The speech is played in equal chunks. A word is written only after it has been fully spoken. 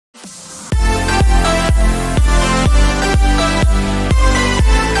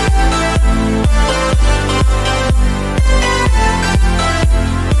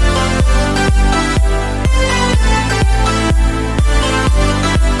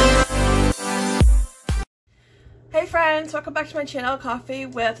friends, welcome back to my channel, Coffee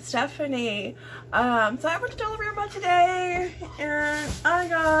with Stephanie. So I went to Dollarama today and I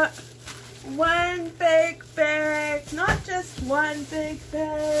got one big bag, not just one big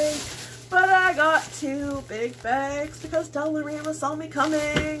bag, but I got two big bags because Dollarama saw me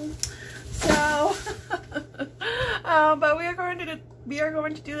coming. So, but we are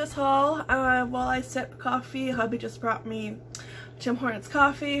going to do this haul while I sip coffee. Hubby just brought me Tim Hortons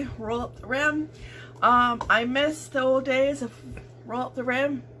coffee, roll up the rim. I miss the old days of roll up the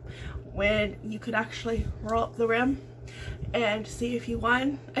rim when you could actually roll up the rim and see if you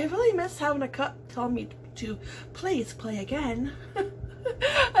won. I really miss having a cup tell me to please play again.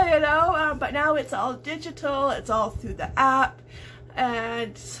 You know, but now it's all digital, it's all through the app,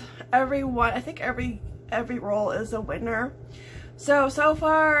 and I think every roll is a winner. So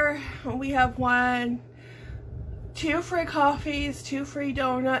far we have won 2 free coffees, 2 free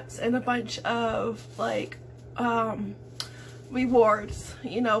donuts, and a bunch of like rewards,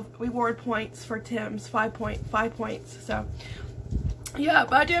 you know, reward points for Tim's, 5 points. So yeah,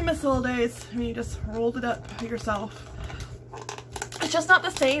 but I do miss the old days when you just rolled it up yourself. It's just not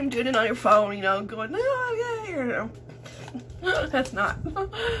the same doing it on your phone, you know, going, oh yeah, you know. That's not.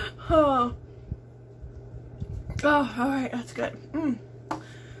 Oh, alright, that's good.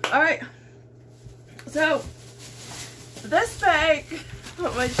 Alright, so this bag,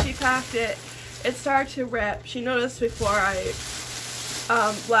 when she packed it, it started to rip. She noticed before I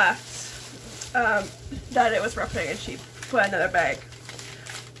left that it was ripping, and she put another bag.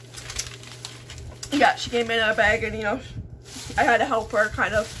 Yeah, she gave me another bag, and you know, I had to help her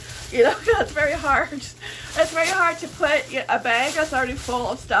kind of, you know, it's very hard. It's very hard to put a bag that's already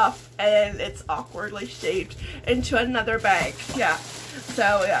full of stuff and it's awkwardly shaped into another bag. Yeah.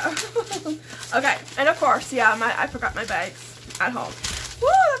 So yeah. Okay, and of course, yeah, I forgot my bags at home. Woo!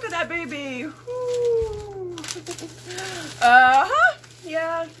 Look at that baby. Woo!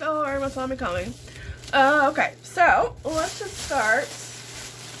 Yeah, Dollarama saw me coming. Okay, so let's just start.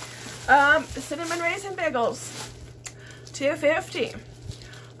 Cinnamon raisin bagels, $2.50.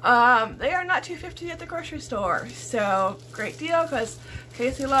 They are not $2.50 at the grocery store, so great deal because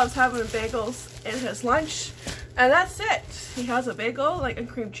Casey loves having bagels in his lunch, and that's it. He has a bagel like and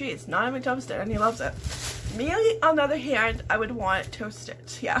cream cheese, not even toasted, and he loves it. Me, on the other hand, I would want it toasted.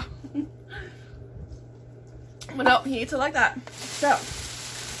 Yeah. But no, he eats it like that. So,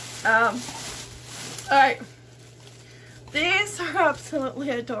 alright. These are absolutely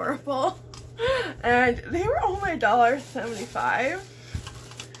adorable, and they were only $1.75.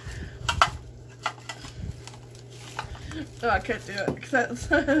 Oh, I can't do it because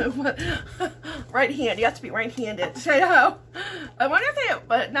that's right hand. You have to be right-handed. I know. I wonder if they,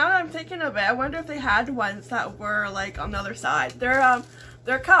 but now that I'm thinking of it, I wonder if they had ones that were like on the other side.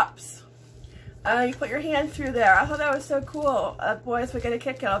 They're cups. You put your hand through there. I thought that was so cool. Boys would get a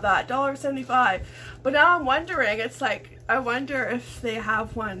kick out of that. $1.75. But now I'm wondering, it's like, I wonder if they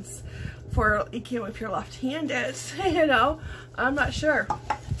have ones for, you know, if you're left-handed, you know? I'm not sure.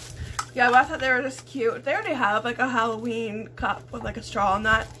 Yeah, but I thought they were just cute. They already have like a Halloween cup with like a straw in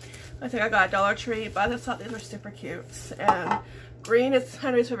that. I think I got a Dollar Tree, but I just thought these were super cute. And green is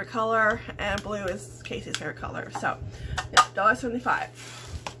Henry's favorite color, and blue is Casey's favorite color. So, yeah, $1.75.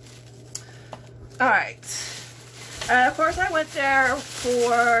 Alright. And of course I went there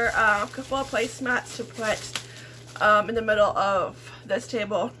for a couple of placemats to put in the middle of this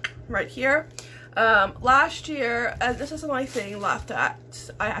table right here. Last year, and this is the only thing left that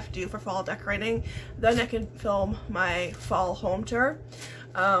I have to do for fall decorating, then I can film my fall home tour,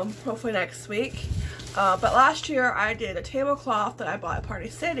 hopefully next week. But last year I did a tablecloth that I bought at Party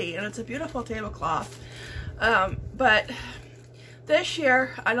City, and it's a beautiful tablecloth. But this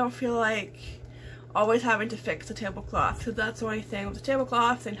year I don't feel like always having to fix the tablecloth, because that's the only thing with the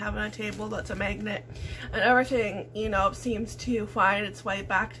tablecloth, and having a table that's a magnet and everything, you know, seems to find its way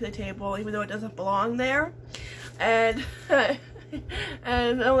back to the table even though it doesn't belong there. And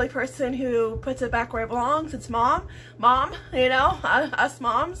and the only person who puts it back where it belongs, it's mom, you know, us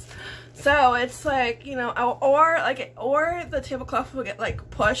moms. So it's like, you know, or the tablecloth will get like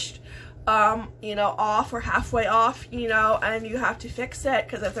pushed you know, off or halfway off, you know, and you have to fix it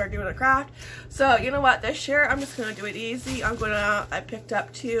because if they're doing a craft. So you know what, this year I'm just gonna do it easy. I picked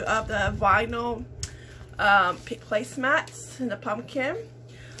up 2 of the vinyl placemats in the pumpkin.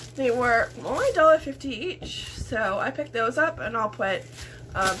 They were only $1.50 each, so I picked those up, and I'll put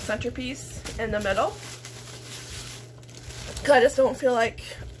centerpiece in the middle because I just don't feel like,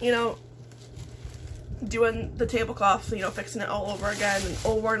 you know, doing the tablecloth, you know, fixing it all over again and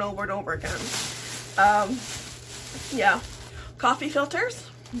over and over and over again. Yeah. Coffee filters,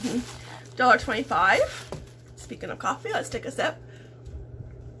 $1.25. speaking of coffee, let's take a sip.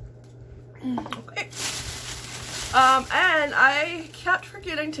 Okay. And I kept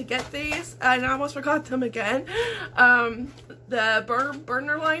forgetting to get these, and I almost forgot them again. The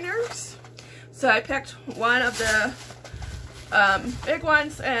burner liners. So I picked one of the big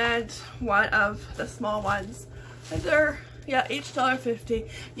ones and one of the small ones. And they're, yeah, each $1.50.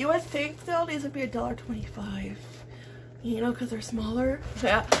 You would think though these would be $1.25. You know, because they're smaller.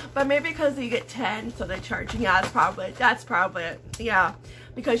 Yeah, but maybe because you get 10, so they charge. Yeah, that's probably it. Yeah,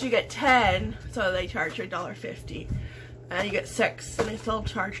 because you get 10, so they charge you $1.50, and you get 6, and they still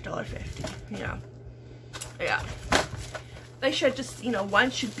charge $1.50. Yeah, yeah. They should just, you know, one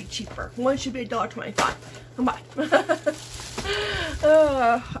should be cheaper. One should be $1.25. Come on.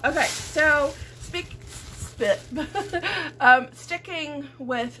 Okay, so sticking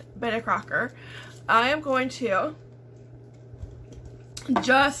with Betty Crocker, I am going to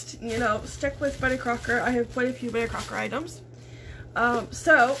just, you know, stick with Betty Crocker. I have quite a few Betty Crocker items.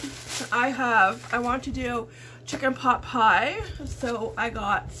 So I want to do chicken pot pie. So I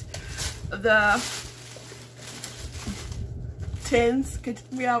got the tins,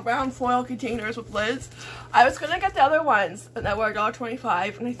 yeah, round foil containers with lids. I was gonna get the other ones that were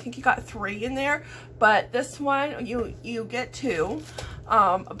 $1.25, and I think you got 3 in there, but this one you get 2,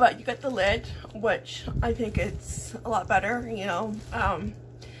 but you get the lid, which I think it's a lot better, you know.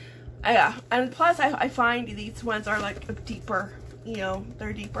 Yeah, and plus I find these ones are like deeper, you know,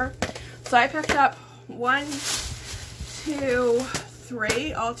 they're deeper. So I picked up 1, 2,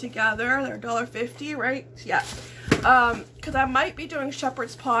 3 all together. They're $1.50, right? Yeah. Because I might be doing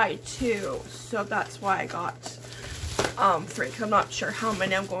shepherd's pie too, so that's why I got 3, because I'm not sure how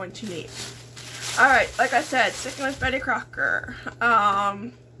many I'm going to need. Alright, like I said, sticking with Betty Crocker.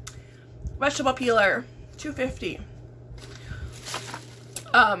 Vegetable peeler, $2.50.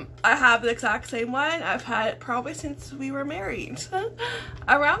 I have the exact same one. I've had it probably since we were married.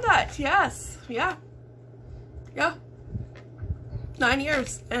 Around that, yes. Yeah. Yeah. 9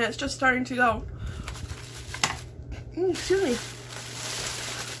 years, and it's just starting to go. Excuse me.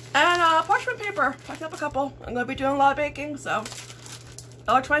 And parchment paper. Picked up a couple. I'm gonna be doing a lot of baking, so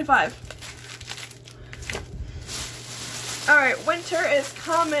 $1.25. Alright, winter is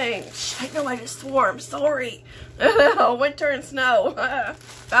coming. I know I just swore. I'm sorry. Winter and snow.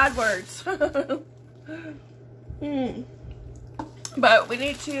 Bad words. But we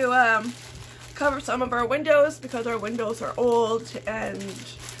need to cover some of our windows because our windows are old and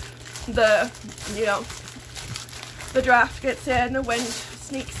the, you know, the draft gets in, the wind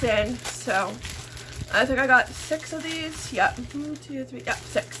sneaks in. So I think I got 6 of these. Yeah, 1, 2, 3, yeah,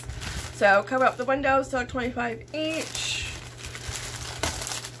 6. So cover up the windows, so $25 each.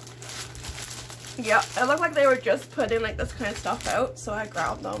 Yeah, it looked like they were just putting like this kind of stuff out, so I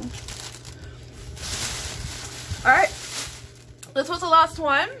grabbed them. Alright, this was the last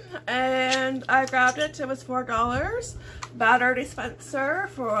one, and I grabbed it. It was $4. Batter dispenser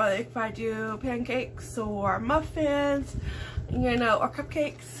for like if I do pancakes or muffins, you know, or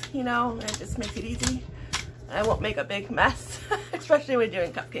cupcakes, you know, it just makes it easy. I won't make a big mess, especially when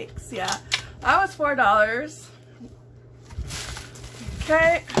doing cupcakes. Yeah, that was $4.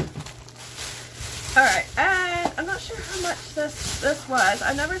 Okay. Alright, and I'm not sure how much this was.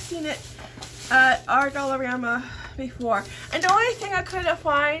 I've never seen it at our Dollarama before. And the only thing I couldn't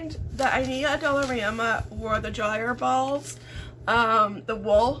find that I need at Dollarama were the dryer balls. The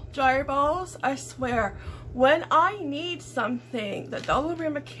wool dryer balls. I swear, when I need something, the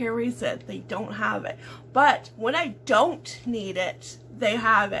Dollarama carries it. They don't have it. But when I don't need it, they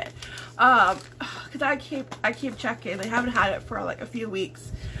have it. Because I keep checking. They haven't had it for like a few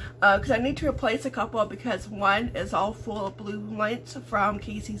weeks. Because I need to replace a couple because one is all full of blue lint from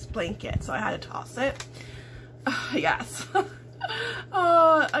Casey's blanket, so I had to toss it. Yes. Yeah.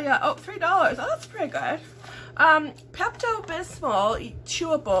 Oh, $3. Oh, that's pretty good. Pepto-Bismol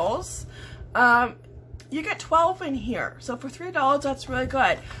chewables. You get 12 in here, so for $3, that's really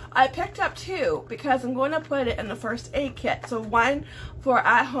good. I picked up 2 because I'm going to put it in the first aid kit. So 1 for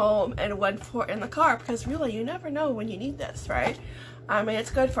at home and 1 for in the car, because really you never know when you need this, right? I mean, it's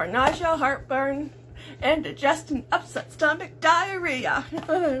good for nausea, heartburn, indigestion, upset stomach, diarrhea.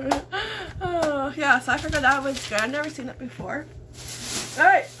 Oh, yeah, so I figured that was good. I've never seen it before.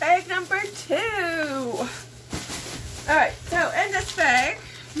 Alright, bag number 2. Alright, so in this bag,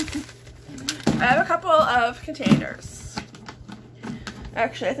 I have a couple of containers.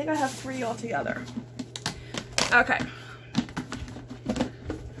 Actually, I think I have 3 altogether. Okay.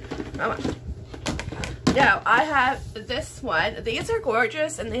 Come on. Now, I have this one. These are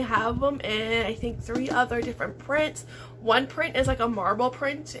gorgeous, and they have them in, I think, 3 other different prints. One print is like a marble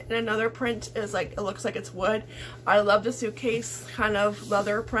print, and another print is like, it looks like it's wood. I love the suitcase kind of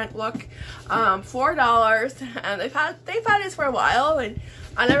leather print look. $4, and they've had these for a while, and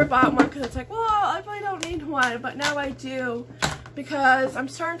I never bought one because it's like, well, I really don't need one, but now I do, because I'm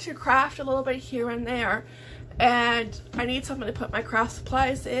starting to craft a little bit here and there, and I need something to put my craft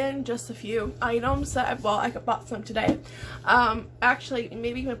supplies in, just a few items that, well, I bought some today. Actually,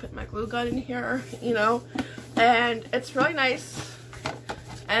 maybe even put my glue gun in here, you know, and it's really nice,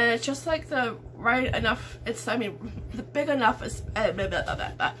 and it's just like the right enough, it's, I mean, the big enough is, oh my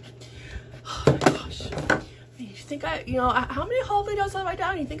gosh. You think you know, how many haul videos have I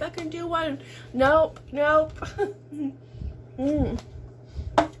done? You think I can do one? Nope, nope.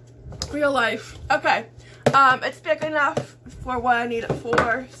 Real life. Okay. It's big enough for what I need it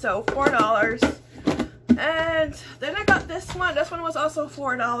for, so $4. And then I got this one. This one was also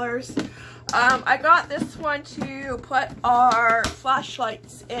 $4. I got this one to put our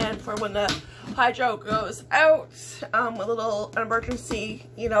flashlights in for when the hydro goes out, a little emergency,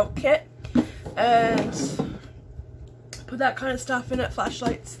 you know, kit, and put that kind of stuff in it,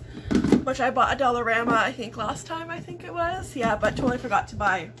 flashlights, which I bought at Dollarama, I think last time, I think it was, yeah, but totally forgot to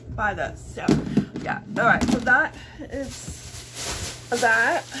buy this, so, yeah. Alright, so that is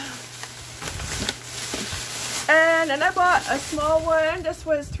that. And then I bought a small one. This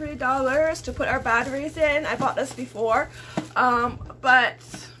was $3 to put our batteries in. I bought this before, but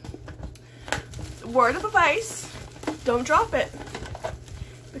word of advice, don't drop it,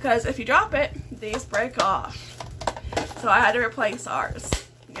 because if you drop it, these break off. So I had to replace ours.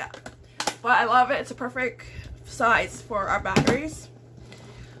 Yeah, but I love it. It's a perfect size for our batteries.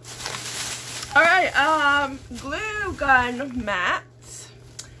 All right, glue gun mat,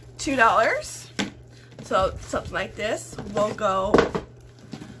 $2. So something like this will go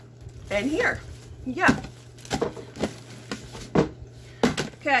in here. Yeah.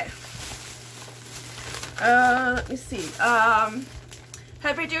 Okay. Let me see.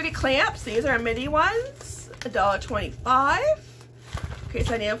 Heavy duty clamps. These are mini ones. $1.25. In case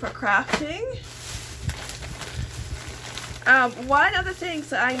I need them for crafting. One of the things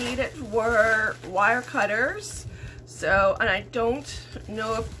that I needed were wire cutters. So, and I don't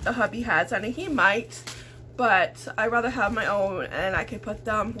know if the hubby has any. He might, but I'd rather have my own, and I can put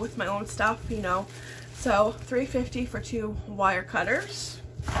them with my own stuff, you know. So, $3.50 for 2 wire cutters.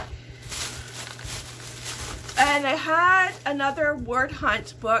 And I had another word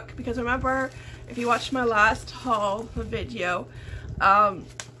hunt book, because remember, if you watched my last haul video,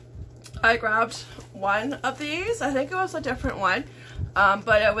 I grabbed one of these. I think it was a different one,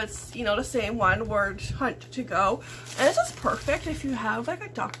 but it was, you know, the same one, word hunt to go. And it's just perfect if you have like a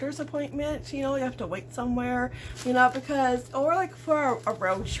doctor's appointment, you know, you have to wait somewhere, you know, because, or like for a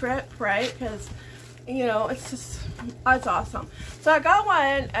road trip, right? Because, you know, it's awesome. So I got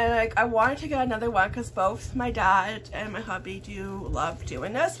one, and like I wanted to get another one because both my dad and my hubby do love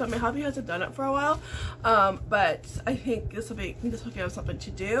doing this, but my hubby hasn't done it for a while. But I think this will give him something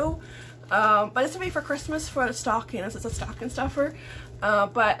to do. But this will be for Christmas for the stocking. This is a stocking stuffer.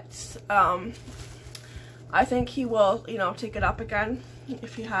 But I think he will, you know, take it up again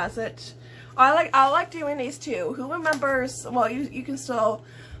if he has it. I like doing these too. Who remembers? Well, you can still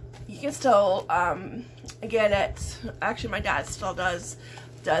get it. Actually, my dad still does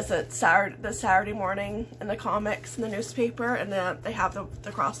it the Saturday morning in the comics in the newspaper, and then they have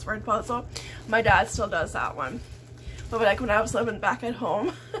the crossword puzzle. My dad still does that one. But like when I was living back at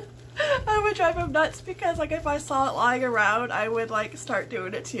home, I would drive him nuts, because like if I saw it lying around, I would like start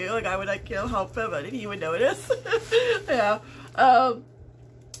doing it too. Like I would like, you know, help him, and he would notice. Yeah.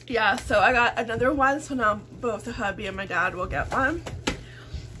 Yeah, so I got another one, so now both the hubby and my dad will get one.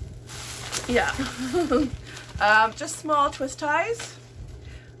 Yeah. Just small twist ties,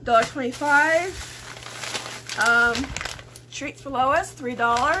 $1.25. Treats below us,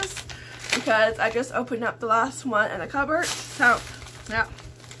 $3, because I just opened up the last one in the cupboard. So, yeah.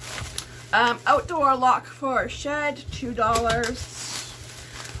 Outdoor lock for shed, $2.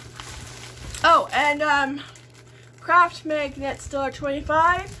 Oh, and craft magnets,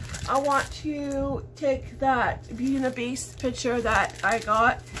 $1.25. I want to take that Beauty and the Beast picture that I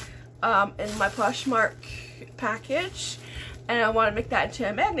got in my Poshmark package, and I want to make that into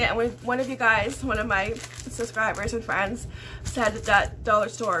a magnet. And when one of you guys, one of my subscribers and friends, said that dollar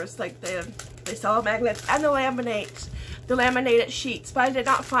stores, like they sell magnets and the laminated sheets, but I did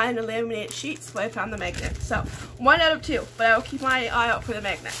not find the laminated sheets, but I found the magnet. So 1 out of 2, but I will keep my eye out for the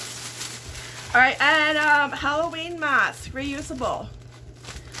magnets. Alright, and Halloween mask, reusable,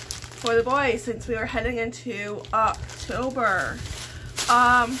 for the boys, since we are heading into October.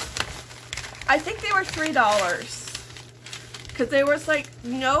 I think they were $3. because there was like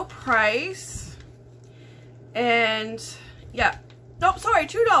no price. And yeah, nope, sorry,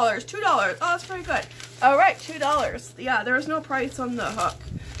 $2. Oh, that's pretty good. All right, $2. Yeah, there was no price on the hook.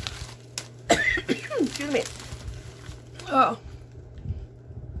 Excuse me. Oh.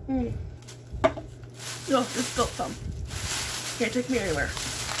 No, just spilled some. Can't take me anywhere.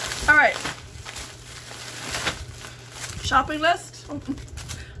 All right. Shopping list.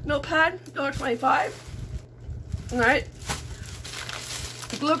 Notepad, $1.25. All right.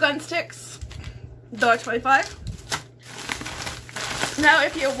 Glue gun sticks, $1.25. Now,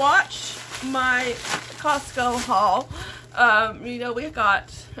 if you watch my Costco haul, you know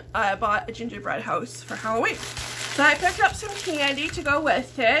I bought a gingerbread house for Halloween. So I picked up some candy to go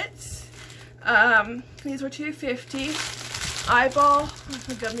with it. These were $2.50. Eyeball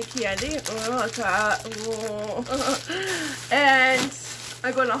gummy candy. Oh, look at that. Oh. And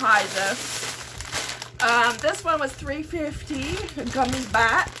I'm going to hide this. This one was $3.50. Gummy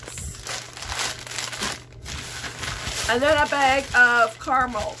bats. And then a bag of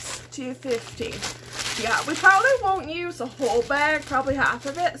caramels. $2.50. Yeah, we probably won't use the whole bag, probably half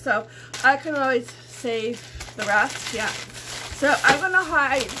of it, so I can always save the rest. Yeah. So I'm going to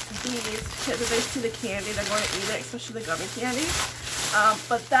hide these because if they see the candy, they're going to eat it, especially the gummy candy.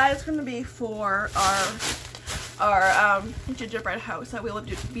 But that is going to be for our gingerbread house that we'll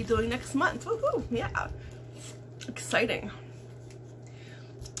be doing next month. Woohoo! Yeah. Exciting.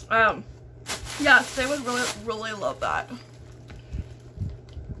 Yes, they would really love that.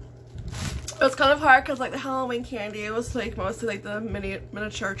 It was kind of hard because like the Halloween candy, it was like mostly like the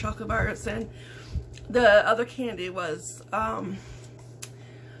miniature chocolate bars, and the other candy was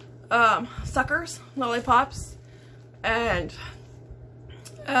suckers, lollipops, and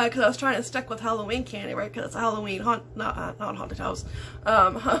because I was trying to stick with Halloween candy, right? Because it's a Halloween not haunted house,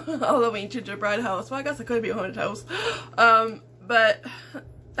 Halloween gingerbread house. Well, I guess it could be a haunted house, but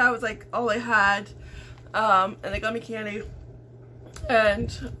that was like all I had, and the gummy candy.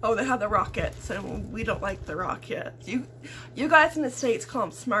 And oh, they have the rockets, and we don't like the rockets. You guys in the States call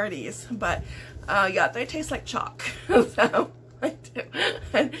them Smarties, but yeah, they taste like chalk. So I do.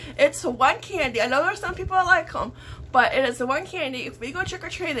 And it's one candy. I know there's some people that like them, but it is the one candy. If we go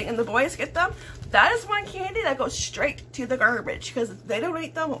trick-or-treating and the boys get them, that is one candy that goes straight to the garbage because they don't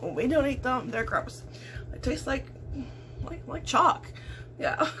eat them. We don't eat them. They're gross. It tastes like chalk.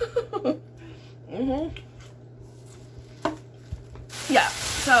 Yeah. Yeah,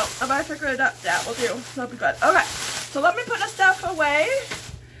 so if I figure it out, that will do. That'll be good. Okay, so let me put the stuff away.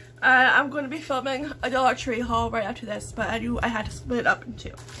 I'm going to be filming a Dollar Tree haul right after this, but I had to split it up in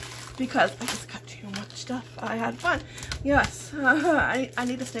two because I just got too much stuff. I had fun. Yes, I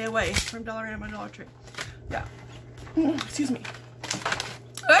need to stay away from Dollarama and Dollar Tree. Yeah. Excuse me.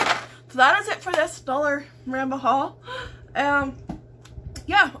 Okay, so that is it for this Dollarama haul. Yeah.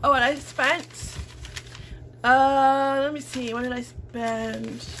 Oh, and I spent. Let me see. What did I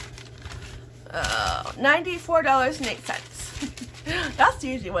spend? $94.08. That's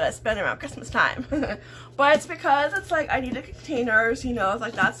usually what I spend around Christmas time. But it's because it's like I need the containers, you know, it's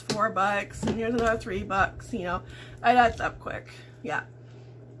like that's $4 and here's another $3, you know. It adds up quick. Yeah.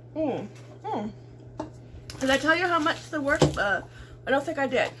 Did I tell you how much the worth? I don't think I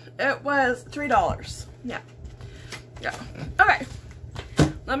did. It was $3. Yeah. Yeah. Okay.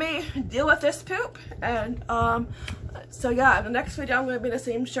 Let me deal with this poop, and so yeah, in the next video I'm going to be in the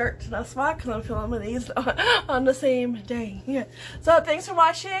same shirt and a spot because I'm filming these on the same day. Yeah. So thanks for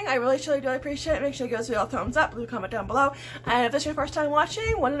watching. I really truly appreciate it. Make sure you give this video a thumbs up, leave a comment down below, and if this is your first time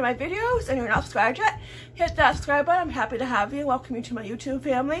watching one of my videos and you're not subscribed yet, hit that subscribe button. I'm happy to have you. Welcome you to my YouTube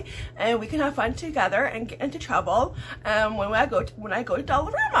family, and we can have fun together and get into trouble when I go to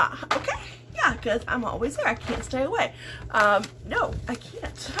Dollarama. Okay. Yeah, because I'm always there. I can't stay away. No, I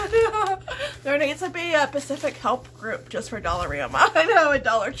can't. There needs to be a Pacific help group just for Dollarama. I know, a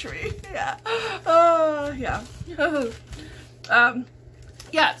Dollar Tree. Yeah. Yeah.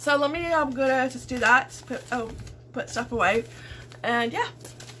 Yeah, so I'm gonna just do that. Put stuff away. And yeah,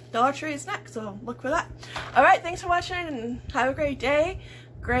 Dollar Tree is next, so look for that. Alright, thanks for watching and have a great day.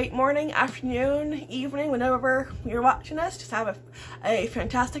 Great morning, afternoon, evening, whenever you're watching this. Just have a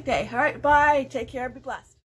fantastic day. All right, bye. Take care. Be blessed.